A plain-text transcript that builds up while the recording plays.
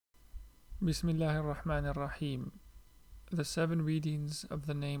Bismillahir Rahmanir Rahim. The 7 readings of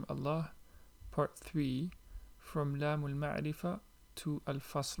the name Allah, Part 3, from Lam al-Maʿrifa to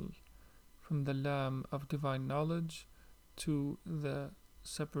al-Fasl, from the Lam of divine knowledge to the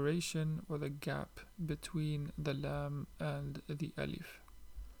separation or the gap between the Lam and the Alif.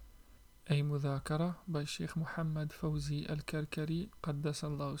 A Mudhākara by Shaykh Mohamed Faouzi al-Karkari,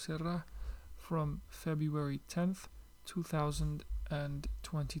 Qaddasallahu sirrah, from February 10th,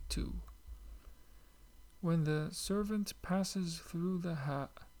 2022. When the servant passes through the ha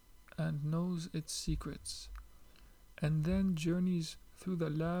and knows its secrets, and then journeys through the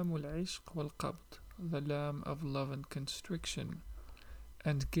lam al-ishq wal-qabd, the lam of love and constriction,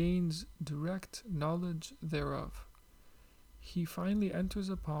 and gains direct knowledge thereof, he finally enters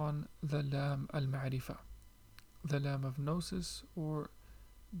upon the lam al-Maʿrifa, the lam of gnosis or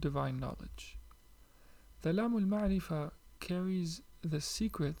divine knowledge. The lam al-Maʿrifa carries the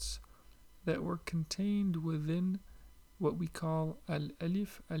secrets that were contained within what we call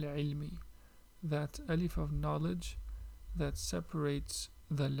al-alif al-ilmi, that alif of knowledge that separates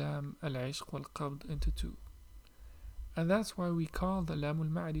the lam al-ishq wal-qabd into two. And that's why we call the lam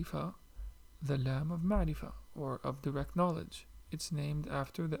al-Maʿrifa the lam of Maʿrifa, or of direct knowledge. It's named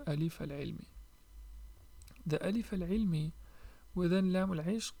after the alif al-ilmi. The alif al-ilmi within lam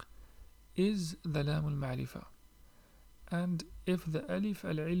al-ishq is the lam al-Maʿrifa. And if the alif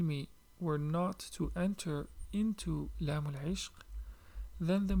al-ilmi were not to enter into lam al-ishq,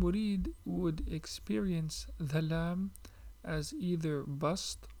 then the murid would experience the lam as either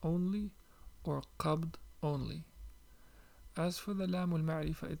bast only or qabd only. As for the lam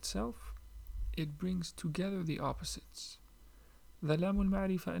al-Maʿrifa itself, it brings together the opposites. The lam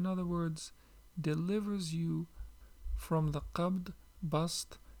al-Maʿrifa, in other words, delivers you from the qabd,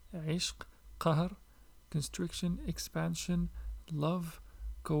 bast, ishq, qahr, constriction, expansion, love,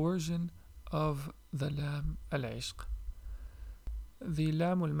 coercion of the lam al-ishq. The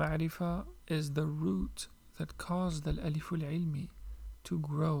lam al-Maʿrifa is the root that caused the alif al-ilmi to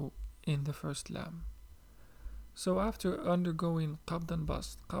grow in the first lam. So after undergoing qabd and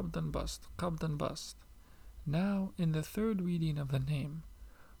bast, qabd and bast, qabd and bast, now in the third reading of the name,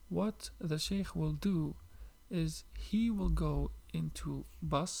 what the Shaykh will do is he will go into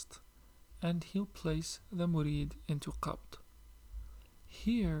bast and he'll place the murid into qabd.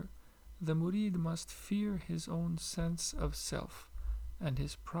 Here, the murid must fear his own sense of self and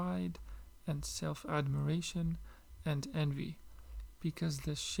his pride and self-admiration and envy, because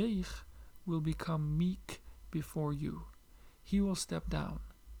the Shaykh will become meek before you. He will step down.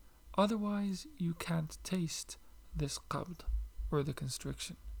 Otherwise, you can't taste this qabd, or the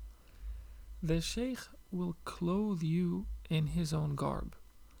constriction. The Shaykh will clothe you in his own garb.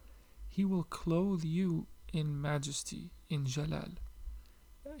 He will clothe you in majesty, in jalal.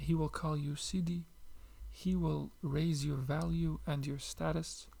 He will call you Sidi. He will raise your value and your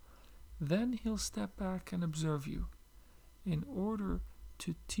status. Then he'll step back and observe you in order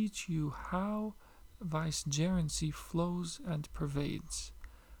to teach you how vicegerency flows and pervades,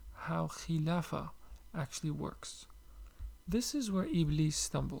 how khilafa actually works. This is where Iblis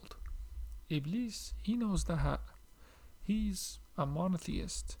stumbled. Iblis, he knows the ha. He's a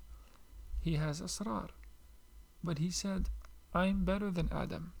monotheist. He has asrar. But he said, I'm better than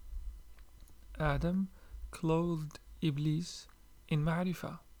Adam. Adam clothed Iblis in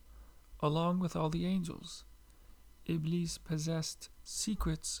Maʿrifa, along with all the angels. Iblis possessed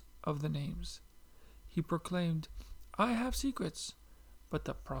secrets of the names. He proclaimed, I have secrets, but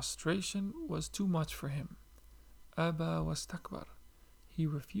the prostration was too much for him. Aba wastakbar. He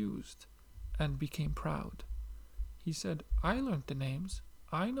refused and became proud. He said, I learnt the names.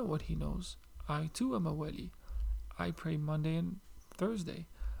 I know what he knows. I too am a wali. I pray Monday and Thursday.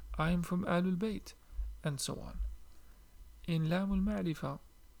 I am from Ahlul Bayt, and so on. In Lam al-Maʿrifa,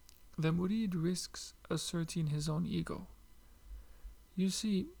 the murid risks asserting his own ego. You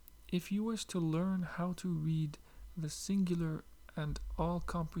see, if you wish to learn how to read the singular and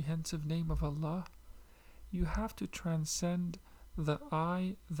all-comprehensive name of Allah, you have to transcend the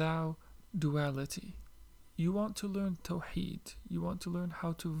I-thou duality. You want to learn Tawheed. You want to learn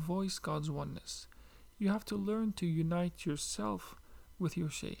how to voice God's oneness. You have to learn to unite yourself with your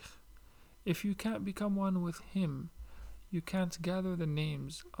Shaykh. If you can't become one with him, you can't gather the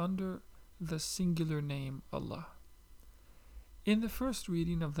names under the singular name Allah. In the first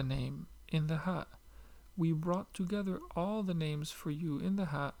reading of the name, in the ha, we brought together all the names for you in the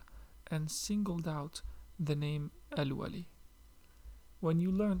ha and singled out the name Al-Wali. When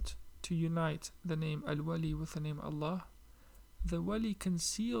you learnt to unite the name Al-Wali with the name Allah, the Wali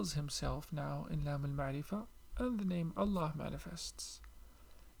conceals himself now in Lam al-Maʿrifa and the name Allah manifests.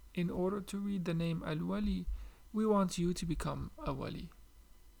 in order to read the name al-Wali, we want you to become a Wali.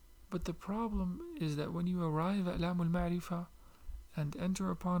 But the problem is that when you arrive at Lam al-Maʿrifa and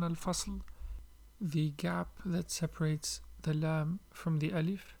enter upon al-Fasl, the gap that separates the Lam from the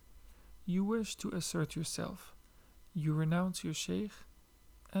Alif, you wish to assert yourself. You renounce your Shaykh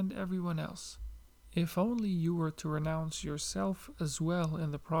and everyone else. If only you were to renounce yourself as well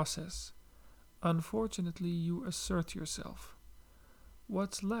in the process. Unfortunately, you assert yourself.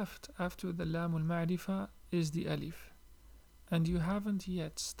 What's left after the Lam al-Maʿrifa is the Alif, and you haven't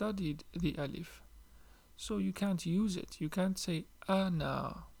yet studied the Alif, so you can't use it. You can't say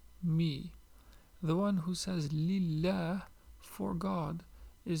Ana, me. The one who says Lillah, for God,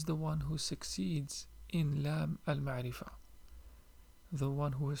 is the one who succeeds in Lam al-Maʿrifa. The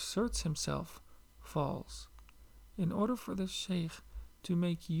one who asserts himself falls. In order for the Shaykh to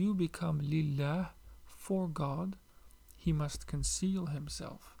make you become Lillah, for God, he must conceal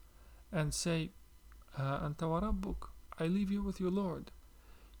himself and say, Anta wa Rabbuk, I leave you with your Lord.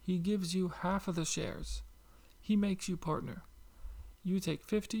 He gives you half of the shares. He makes you partner. You take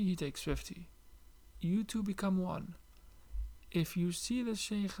 50, he takes 50. You two become one. If you see the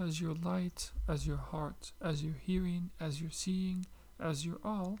Shaykh as your light, as your heart, as your hearing, as your seeing, as your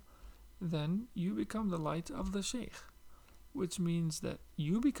all, then you become the light of the Shaykh, which means that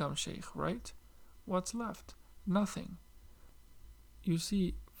you become Shaykh, right? What's left? Nothing. You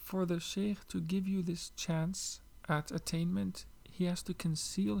see, for the Shaykh to give you this chance at attainment, he has to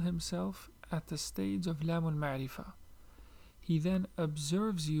conceal himself at the stage of Lam al-Maʿrifa. He then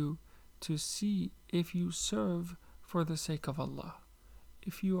observes you to see if you serve for the sake of Allah,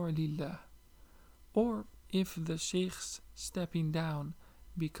 if you are Lillah, or if the Shaykh's stepping down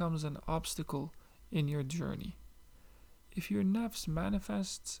becomes an obstacle in your journey. If your nafs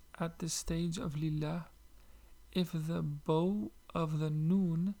manifests at the stage of Lillah, if the bow of the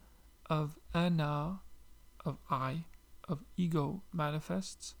noon of ana, of I, of ego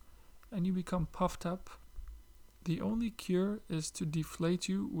manifests, and you become puffed up, the only cure is to deflate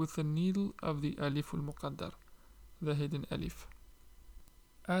you with the needle of the alif al-muqaddar, the hidden alif.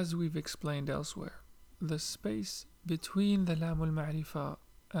 As we've explained elsewhere, the space between the Lam al-Maʿrifa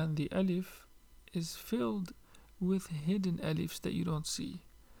and the alif is filled with hidden alifs that you don't see.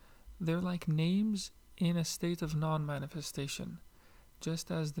 They're like names in a state of non-manifestation, just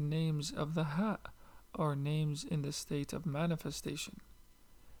as the names of the ha are names in the state of manifestation.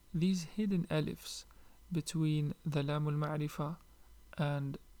 These hidden alifs between the Lam al-Maʿrifa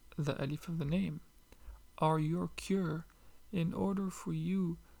and the alif of the name are your cure in order for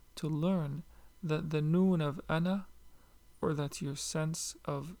you to learn that the noon of ana, or that your sense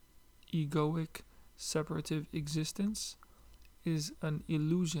of egoic separative existence, is an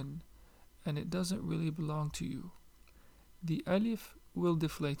illusion and it doesn't really belong to you. The alif will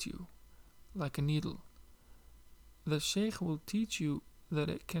deflate you like a needle. The Shaykh will teach you that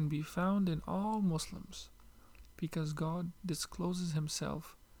it can be found in all Muslims because God discloses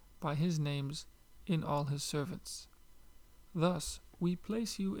himself by his names in all his servants. Thus, we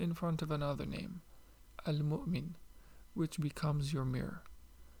place you in front of another name, al-Mu'min, which becomes your mirror.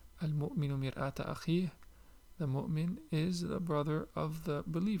 Al-Mu'minu mir'ata akhih, the Mu'min is the brother of the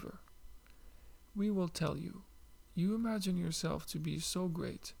believer. We will tell you, you imagine yourself to be so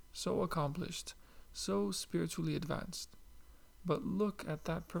great, so accomplished, so spiritually advanced. But look at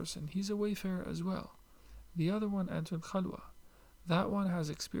that person, he's a wayfarer as well. The other one entered Khalwa. That one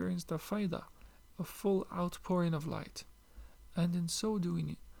has experienced a fayda, a full outpouring of light. And in so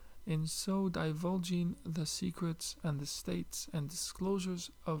doing, in so divulging the secrets and the states and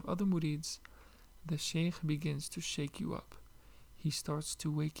disclosures of other murids, the Shaykh begins to shake you up. He starts to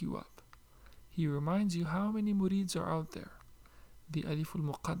wake you up. He reminds you how many murids are out there. The alif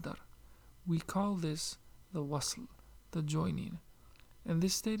al-muqaddar. We call this the wasl, the joining. And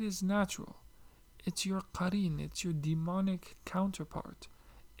this state is natural. It's your qareen, it's your demonic counterpart.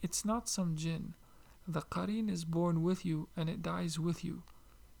 It's not some jinn. The qareen is born with you and it dies with you.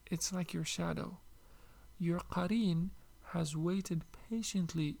 It's like your shadow. Your qareen has waited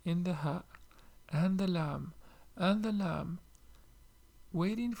patiently in the ha and the lam,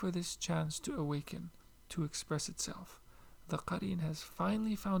 waiting for this chance to awaken, to express itself. The qareen has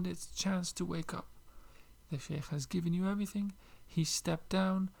finally found its chance to wake up. The Shaykh has given you everything. He stepped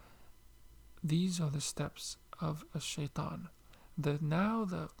down. These are the steps of a shaitan. Now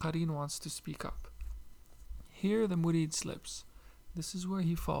the qareen wants to speak up. Here the murid slips. This is where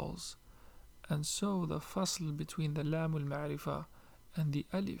he falls. And so the fasl between the Lam al-Maʿrifa and the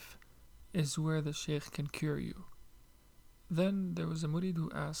alif is where the Shaykh can cure you. Then there was a murid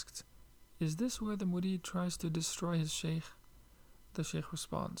who asked, is this where the murid tries to destroy his Shaykh? The Shaykh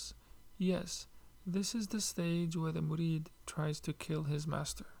responds, yes, this is the stage where the murid tries to kill his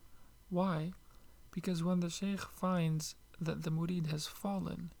master. Why? Because when the Shaykh finds that the murid has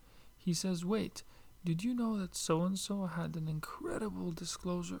fallen, he says, wait, did you know that so-and-so had an incredible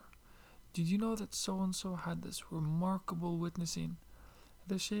disclosure? Did you know that so-and-so had this remarkable witnessing?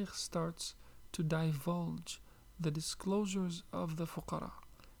 The Shaykh starts to divulge the disclosures of the fuqara,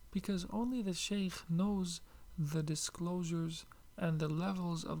 because only the Shaykh knows the disclosures and the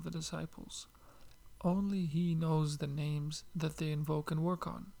levels of the disciples. Only he knows the names that they invoke and work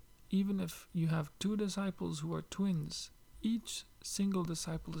on. Even if you have two disciples who are twins, each single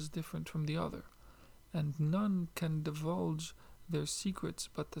disciple is different from the other, and none can divulge their secrets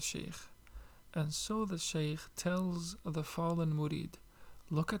but the Shaykh. And so the Shaykh tells the fallen murid,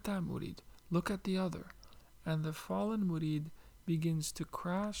 look at that murid, look at the other. And the fallen murid begins to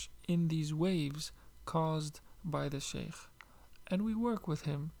crash in these waves caused by the Shaykh. And we work with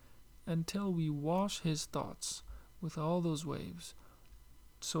him until we wash his thoughts with all those waves,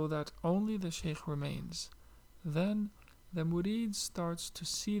 so that only the Shaykh remains. Then the murid starts to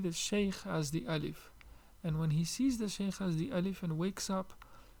see the Shaykh as the alif. And when he sees the Shaykh as the alif and wakes up,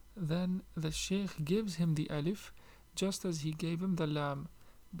 then the Shaykh gives him the alif just as he gave him the lam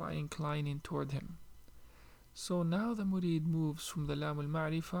by inclining toward him. So now the murid moves from the lam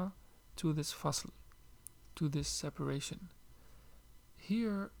al-Maʿrifa to this fasl, to this separation.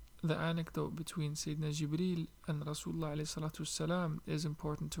 Here, the anecdote between Sayyidina Jibreel and Rasulullah ﷺ is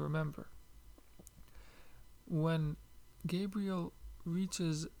important to remember. When Gabriel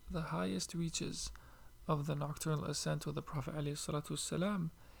reaches the highest reaches of the nocturnal ascent of the Prophet ﷺ,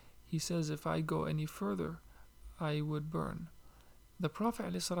 he says, if I go any further, I would burn. The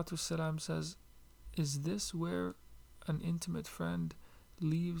Prophet ﷺ says, is this where an intimate friend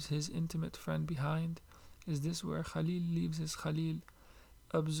leaves his intimate friend behind? Is this where Khalil leaves his Khalil?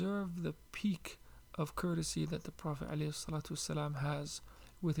 Observe the peak of courtesy that the Prophet ﷺ has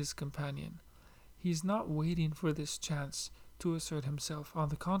with his companion. He's not waiting for this chance to assert himself. On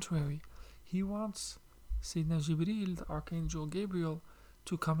the contrary, he wants Sayyidina Jibreel, the Archangel Gabriel,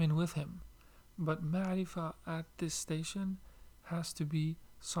 to come in with him. But Maʿrifa at this station has to be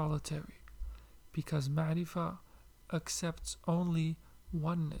solitary, because Maʿrifa accepts only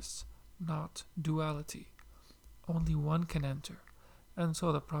oneness, not duality. Only one can enter. And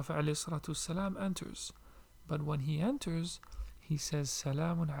so the Prophet ﷺ enters. But when he enters, he says,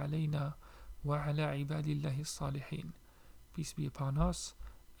 Salamun alayna wa ala ibadillahi salihin. Peace be upon us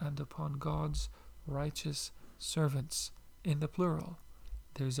and upon God's righteous servants, in the plural.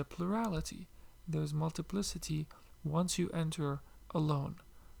 There's a plurality, there's multiplicity once you enter alone.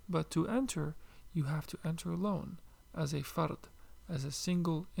 But to enter, you have to enter alone, as a fard, as a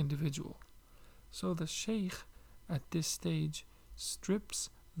single individual. So the Shaykh at this stage strips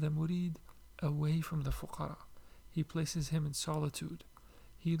the murid away from the fuqara. He places him in solitude.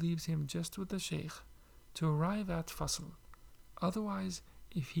 He leaves him just with the Shaykh to arrive at fasl. Otherwise,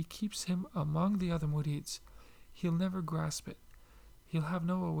 if he keeps him among the other murids, he'll never grasp it. He'll have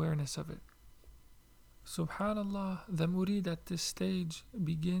no awareness of it. Subhanallah, the murid at this stage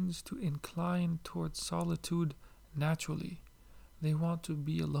begins to incline towards solitude naturally. They want to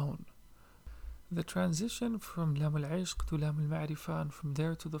be alone. The transition from lam al-ishq to lam al-Maʿrifa, and from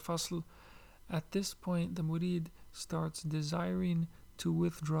there to the fasl, at this point the murid starts desiring to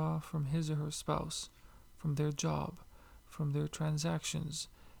withdraw from his or her spouse, from their job, from their transactions.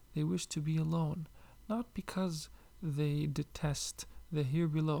 They wish to be alone, not because they detest the here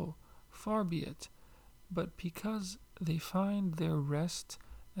below, far be it, but because they find their rest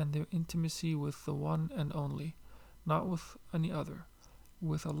and their intimacy with the one and only, not with any other,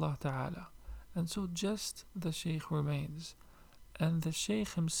 with Allah Ta'ala. And so just the Shaykh remains, and the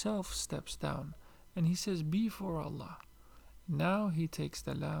Shaykh himself steps down, and he says, be for Allah. Now he takes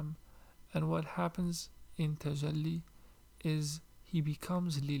the lam, and what happens in tajalli is he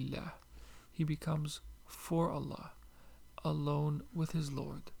becomes lillah. He becomes for Allah, alone with his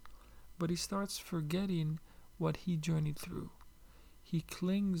Lord. But he starts forgetting what he journeyed through. He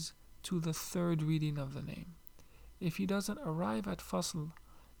clings to the third reading of the name. If he doesn't arrive at fasl,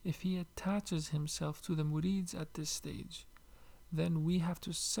 if he attaches himself to the murids at this stage, then we have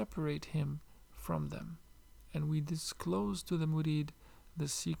to separate him from them, and we disclose to the murid the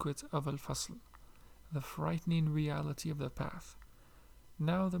secret of al-fasl, the frightening reality of the path.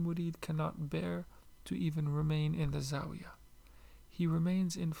 Now the murid cannot bear to even remain in the zawiyah. He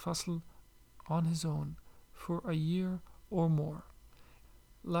remains in fasl on his own for a year or more.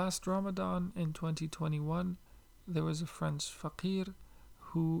 Last Ramadan in 2021, there was a French faqir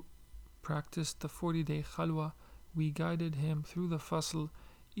who practiced the 40-day khalwa We guided him through the fasl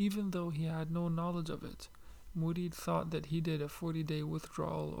even though he had no knowledge of it. Murid thought that he did a 40-day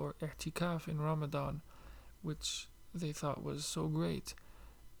withdrawal or i'tikaf in Ramadan, which they thought was so great.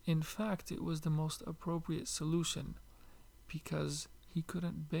 In fact, it was the most appropriate solution because he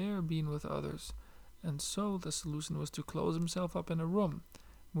couldn't bear being with others, and so the solution was to close himself up in a room.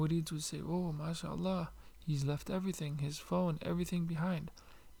 Murids would say, "Oh, mashallah, he's left everything, his phone, everything behind."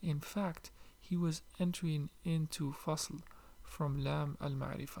 In fact, he was entering into fasl from lam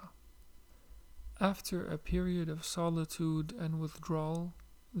al-Maʿrifa. After a period of solitude and withdrawal,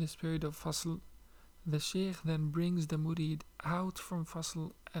 this period of fasl, the Shaykh then brings the murid out from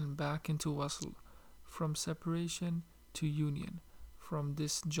fasl and back into wasl, from separation to union, from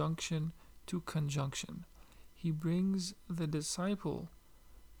disjunction to conjunction. He brings the disciple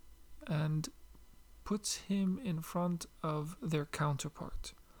and puts him in front of their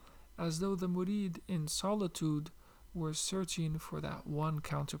counterpart, as though the murid in solitude were searching for that one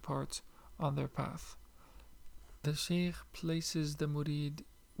counterpart on their path. The Shaykh places the murid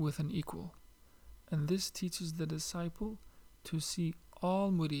with an equal, and this teaches the disciple to see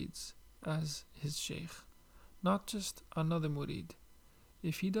all murids as his Shaykh, not just another murid.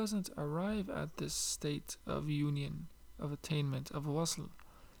 If he doesn't arrive at this state of union, of attainment, of wasl,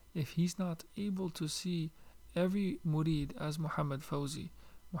 if he's not able to see every murid as Mohamed Faouzi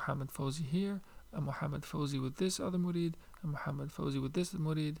here, a Mohamed Faouzi with this other murid, a Mohamed Faouzi with this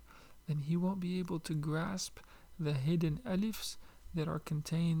murid, then he won't be able to grasp the hidden alifs that are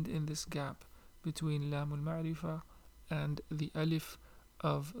contained in this gap between lam al-Maʿrifa and the alif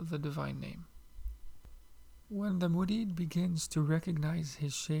of the divine name. When the murid begins to recognize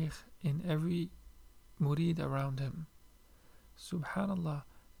his Shaykh in every murid around him, subhanallah,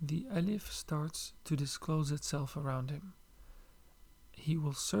 the alif starts to disclose itself around him. He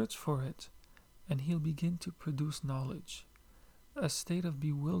will search for it and he'll begin to produce knowledge. A state of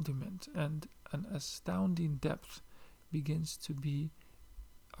bewilderment and an astounding depth begins to be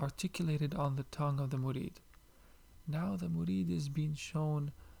articulated on the tongue of the murid. Now the murid is being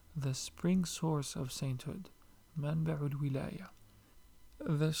shown the spring source of sainthood, manba'ul wilaya.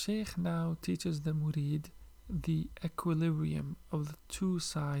 The Shaykh now teaches the murid the equilibrium of the two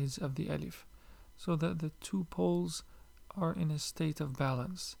sides of the alif, so that the two poles are in a state of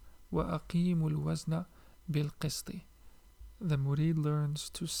balance. وَأَقِيمُ الْوَزْنَ بِالْقِسْطِ. The murid learns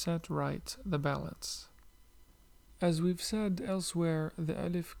to set right the balance. As we've said elsewhere, the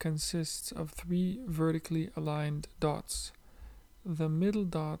alif consists of 3 vertically aligned dots. The middle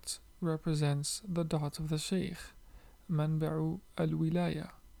dot represents the dot of the Shaykh, manba'u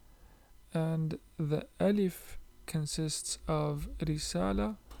al-wilaya, and the alif consists of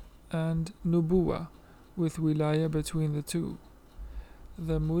risala and nubuwa, with wilaya between the two.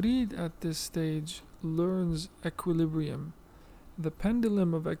 The murid at this stage learns equilibrium. The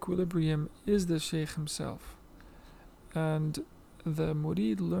pendulum of equilibrium is the Shaykh himself, and the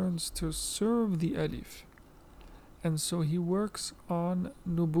murid learns to serve the alif, and so he works on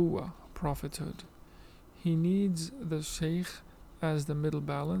nubuwa, prophethood. He needs the Shaykh as the middle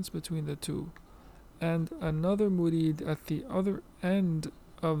balance between the two, and another murid at the other end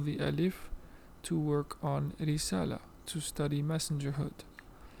of the alif to work on risala, to study messengerhood.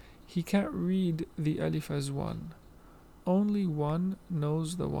 He can't read the alif as one. Only one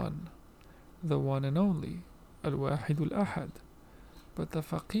knows the one and only, al-Wāḥid al-Ahad. But the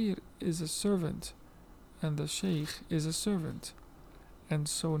faqir is a servant, and the Shaykh is a servant, and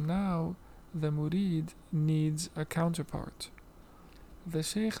so now the murid needs a counterpart. The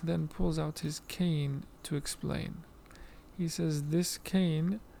Shaykh then pulls out his cane to explain. He says, "This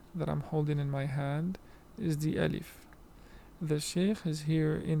cane that I'm holding in my hand is the alif. The Shaykh is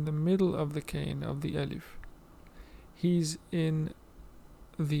here in the middle of the cane of the alif. He's in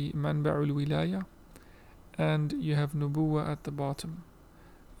the manba'ul wilaya, and you have nubuwa at the bottom,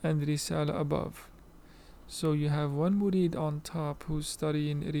 and risala above. So you have one murid on top who's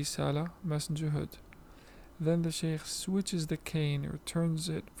studying risala, messengerhood. Then the Shaykh switches the cane or turns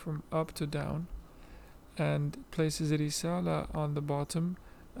it from up to down and places risala on the bottom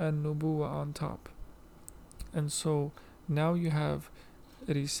and nubuwa on top. And so now you have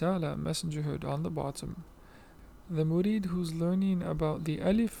risala, messengerhood, on the bottom. The murid who's learning about the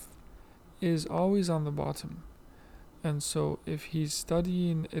alif is always on the bottom. And so if he's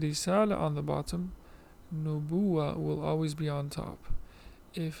studying risala on the bottom, nubuwa will always be on top.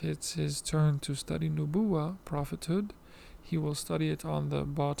 If it's his turn to study nubuwa, prophethood, he will study it on the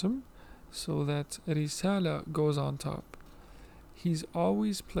bottom so that risala goes on top. He's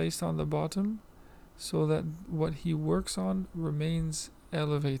always placed on the bottom so that what he works on remains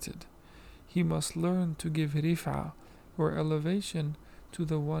elevated. he must learn to give rif'a, or elevation, to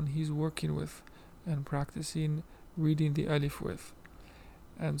the one he's working with and practicing reading the alif with.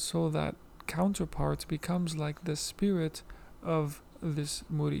 And so that counterpart becomes like the spirit of this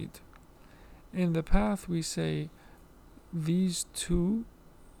murid. In the path we say these two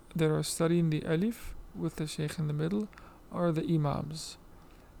that are studying the alif with the Shaykh in the middle are the imams.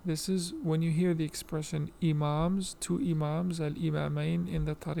 This is when you hear the expression imams, two imams, al-imamain in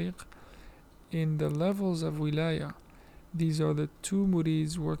the tariq, in the levels of wilaya. These are the two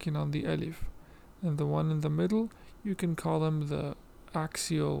murids working on the alif. And the one in the middle, you can call him the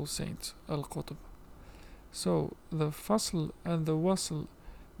axial saint, al-Qutb. So the fasl and the wasl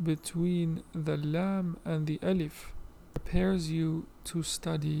between the lam and the alif prepares you to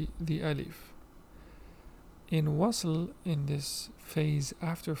study the alif. In wasl, in this phase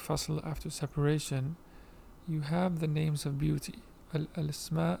after fasl, after separation, you have the names of beauty,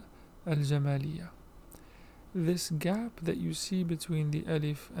 al-asma al-jamaliyah. This gap that you see between the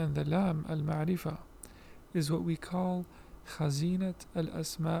alif and the lam, al-Maʿrifa, is what we call khazinat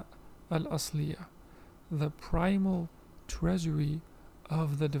al-asma al-asliyah, the primal treasury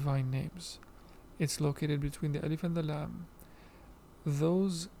of the divine names. It's located between the alif and the lam.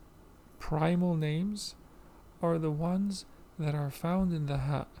 Those primal names are the ones that are found in the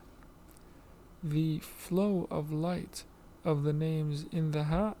ha. The flow of light of the names in the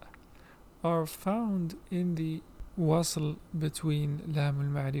ha are found in the wasl between lam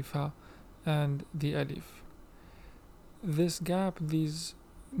al-Maʿrifa and the alif. This gap, these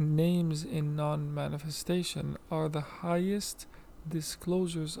names in non-manifestation, are the highest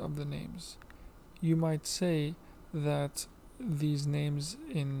disclosures of the names. You might say that these names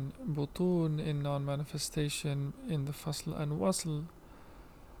in butun, in non-manifestation, in the fasl and wasl,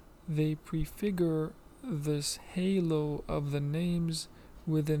 they prefigure this halo of the names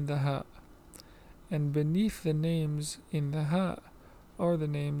within the ha. And beneath the names in the ha are the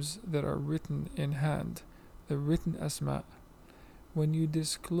names that are written in hand, the written asma. When you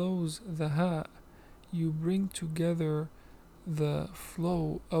disclose the ha, you bring together the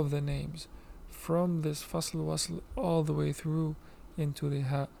flow of the names from this fasl wasl all the way through into the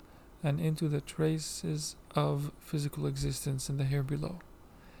ha and into the traces of physical existence in the here below.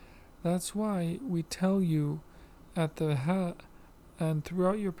 That's why we tell you at the ha and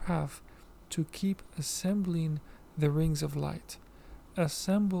throughout your path to keep assembling the rings of light.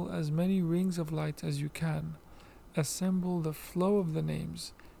 Assemble as many rings of light as you can. Assemble the flow of the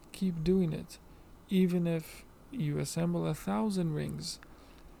names. Keep doing it. Even if you assemble 1,000 rings,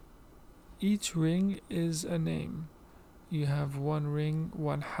 each ring is a name. You have one ring,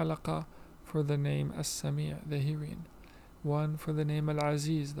 one halaqa for the name as-Sami', the hearing. One for the name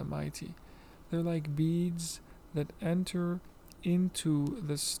al-Aziz, the mighty. They're like beads that enter into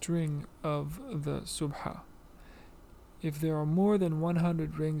the string of the subha. If there are more than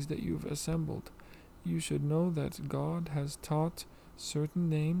 100 rings that you've assembled, you should know that God has taught certain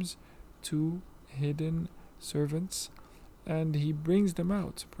names to hidden servants, and He brings them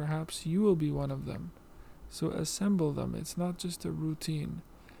out. Perhaps you will be one of them. So assemble them. It's not just a routine.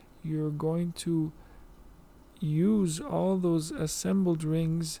 You're going to use all those assembled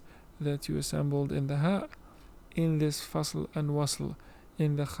rings that you assembled in the ha in this fasl and wasl,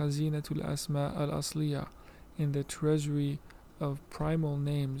 in the khazinatul asma al-asliyah, in the treasury of primal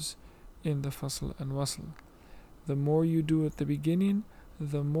names in the fasl and wasl. The more you do at the beginning,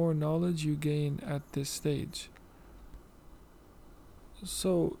 the more knowledge you gain at this stage.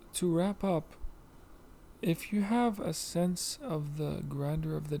 So, to wrap up, if you have a sense of the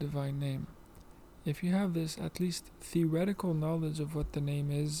grandeur of the divine name, if you have this at least theoretical knowledge of what the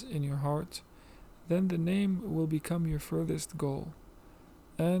name is in your heart, then the name will become your furthest goal,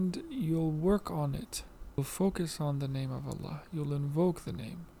 and you'll work on it. You'll focus on the name of Allah. You'll invoke the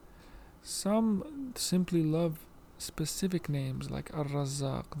name. Some simply love specific names like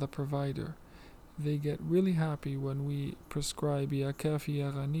Ar-Razzaq, the provider. They get really happy when we prescribe Ya Kafi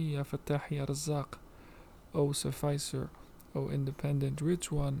Ya Ghani Ya Fattah Ya Razzaq, O sufficer, O independent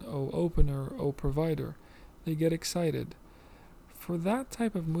rich one, O opener, O provider. They get excited. For that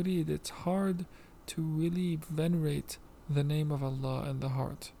type of murid, it's hard to really venerate the name of Allah in the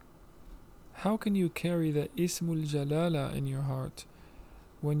heart. How can you carry the Ismul Jalala in your heart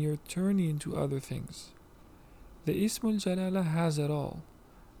when you're turning to other things? The Ismul Jalala has it all.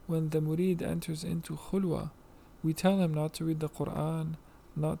 When the murid enters into khulwa, we tell him not to read the Quran,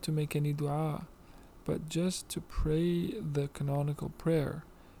 not to make any dua, but just to pray the canonical prayer,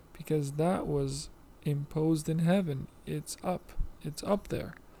 because that was imposed in heaven. It's up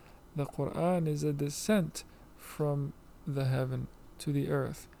there. The Quran is a descent from the heaven to the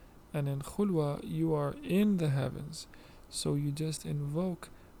earth, And in khulwa, you are in the heavens, so you just invoke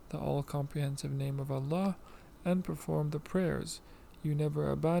the all-comprehensive name of Allah and perform the prayers. You never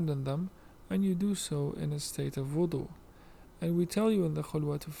abandon them, and you do so in a state of wudu. And we tell you in the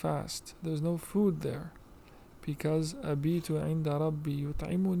khulwa to fast. There's no food there, because abitu inda rabbi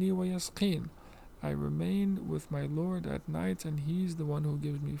yut'imuni wa yasqin. I remain with my Lord at night, and He's the one who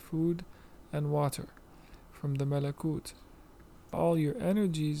gives me food and water from the malakut. All your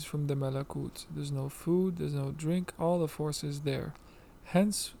energies from the malakut. There's no food, there's no drink, all the forces there.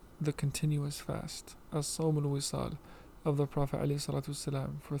 Hence the continuous fast, as-sawm al-wisal, of the Prophet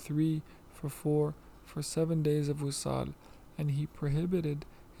ﷺ, for 3, for 4, for 7 days of wisal, and he prohibited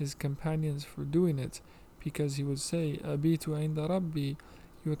his companions for doing it, because he would say, abitu inda rabbi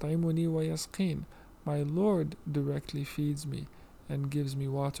yut'imuni wa yasqin. My Lord directly feeds me and gives me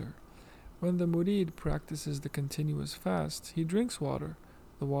water. When the murid practices the continuous fast, he drinks water,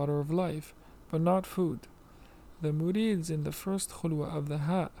 the water of life, but not food. The murids in the first khulwa of the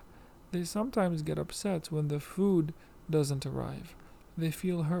ha, they sometimes get upset when the food doesn't arrive. They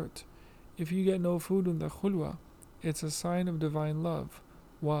feel hurt. If you get no food in the khulwa, it's a sign of divine love.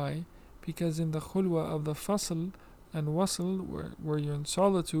 Why? Because in the khulwa of the fasl and wasl, where you're in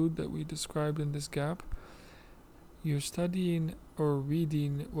solitude that we described in this gap, you're studying or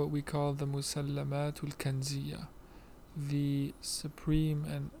reading what we call the musallamatul kanziya, the supreme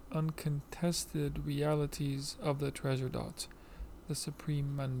and uncontested realities of the treasure dot, the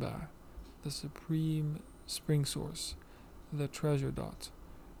supreme manba, the supreme spring source, the treasure dot.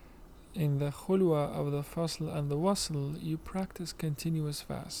 In the khulwa of the fasl and the wasl, you practice continuous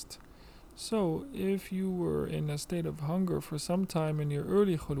fast. So, if you were in a state of hunger for some time in your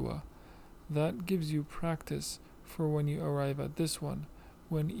early khulwa, that gives you practice for when you arrive at this one,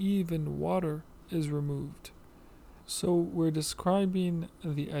 when even water is removed. So we're describing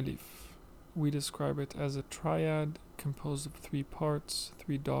the alif. We describe it as a triad composed of 3 parts,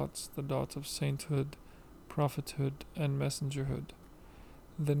 3 dots, the dots of sainthood, prophethood, and messengerhood.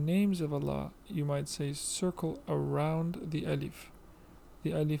 The names of Allah, you might say, circle around the alif.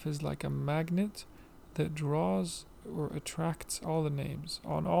 The alif is like a magnet that draws or attracts all the names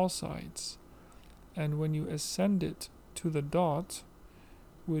on all sides. And when you ascend it to the dot,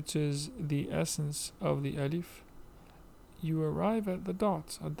 which is the essence of the alif, you arrive at the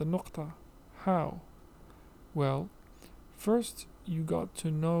dot, at the Nuqta. How? Well, first you got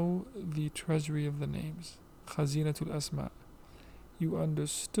to know the treasury of the names, khazinatul asma. You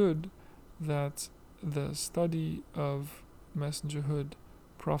understood that the study of messengerhood,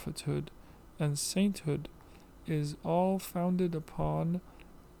 prophethood, and sainthood is all founded upon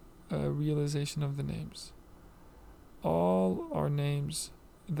a realization of the names. All are names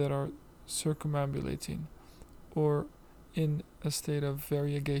that are circumambulating or in a state of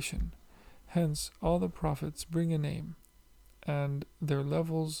variegation. Hence, all the prophets bring a name, and their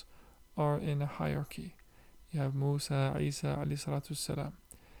levels are in a hierarchy. You have Musa, Isa, alayhi salatu salam.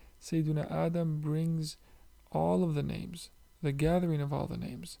 Sayyiduna Adam brings all of the names, the gathering of all the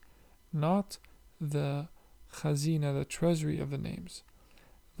names, not the khazina, the treasury of the names.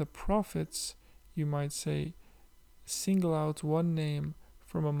 The prophets, you might say, single out one name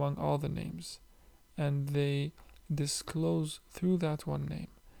from among all the names, and they disclose through that one name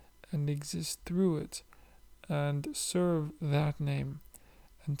and exist through it and serve that name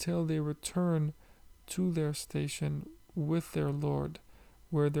until they return to their station with their Lord,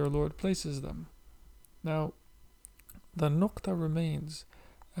 where their Lord places them. Now, the Nuqta remains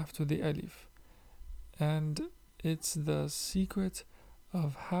after the alif, and it's the secret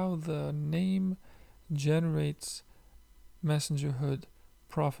of how the name generates messengerhood,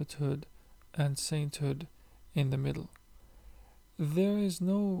 prophethood, and sainthood in the middle. There is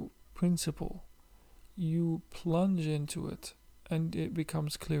no principle. You plunge into it and it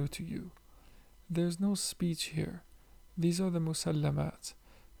becomes clear to you. There's no speech here. These are the musallamat,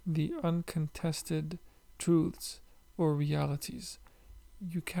 the uncontested truths or realities.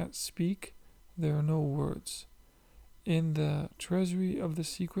 You can't speak, there are no words. In the treasury of the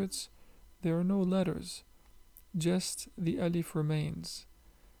secrets, there are no letters, just the alif remains.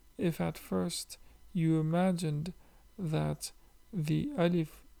 If at first you imagined that the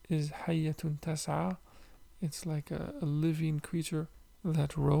alif is hayyatun tas'a, it's like a living creature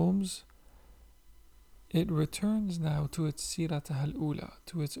that roams, it returns now to its siratah al-ula,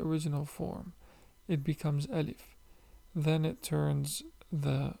 to its original form. It becomes alif. Then it turns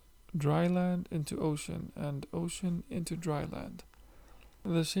the dry land into ocean, and ocean into dry land.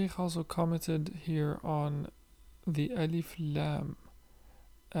 The Shaykh also commented here on the alif lam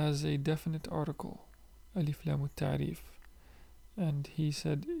as a definite article, alif lam al-ta'rif, And he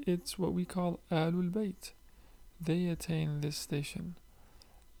said, it's what we call Ahlul Bayt. They attain this station.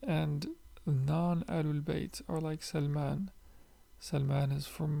 And non-Ahlul Bayt are like Salman. Salman is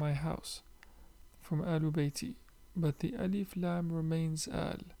from my house, from Ahlul Bayti. But the Alif Lam remains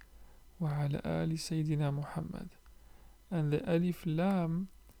Al. وعلى آل سيدنا Mohamed. And the Alif Lam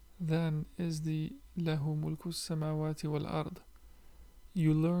then is the له ملك السماوات والأرض.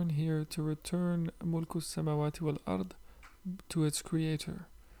 You learn here to return ملك السماوات والأرض to its creator.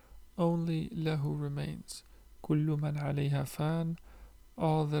 Only له remains. كل من عليها فان.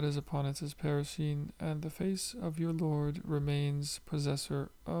 All that is upon it is perishing, and the face of your Lord remains possessor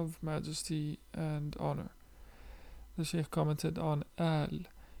of majesty and honor. The Shaykh commented on Al.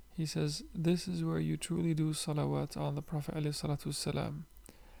 He says, this is where you truly do salawat on the Prophet ﷺ.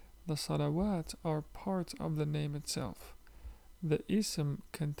 The salawat are part of the name itself. The ism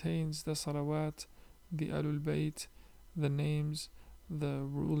contains the salawat, the Ahlul Bayt, the names, the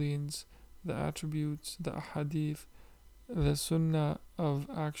rulings, the attributes, the ahadith, the sunnah of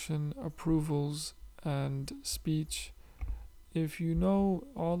action, approvals, and speech. If you know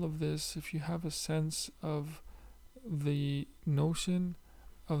all of this, if you have a sense of the notion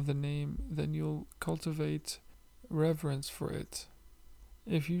of the name, then you'll cultivate reverence for it.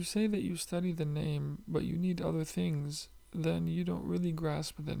 If you say that you study the name, but you need other things, then you don't really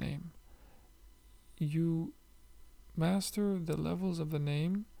grasp the name. You master the levels of the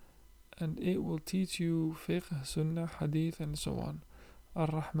name, and it will teach you fiqh, sunnah, hadith, and so on.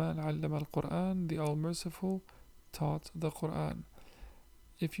 Ar-Rahman allama al-Quran, the All-Merciful taught the Quran.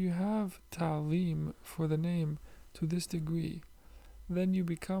 If you have ta'zeem for the name to this degree, then you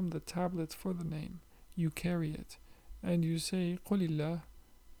become the tablet for the name. You carry it, and you say, قُلِ اللَّهِ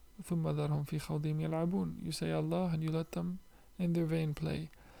ثُمَّ ذَرْهُمْ فِي خَوْضِهِمْ يَلْعَبُونَ. You say Allah, and you let them in their vain play.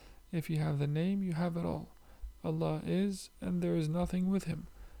 If you have the name, you have it all. Allah is, and there is nothing with him.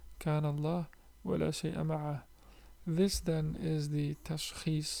 كان الله ولا شيء معه. This then is the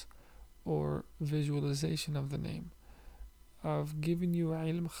tashkhis, or visualization of the name. I've given you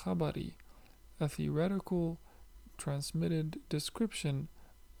ilm khabari, a theoretical transmitted description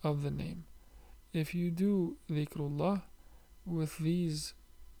of the name. If you do dhikrullah with these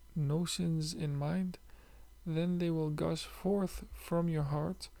notions in mind, then they will gush forth from your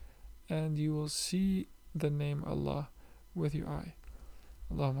heart, and you will see the name Allah with your eye.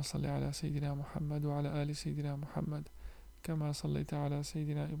 اللهم صل على سيدنا محمد وعلى آل سيدنا محمد كما صليت على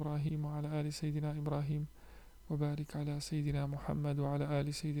سيدنا إبراهيم وعلى آل سيدنا إبراهيم وبارك على سيدنا محمد وعلى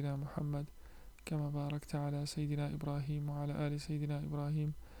آل سيدنا محمد كما باركت على سيدنا إبراهيم وعلى آل سيدنا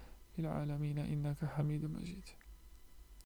إبراهيم في العالمين إنك حميد مجيد.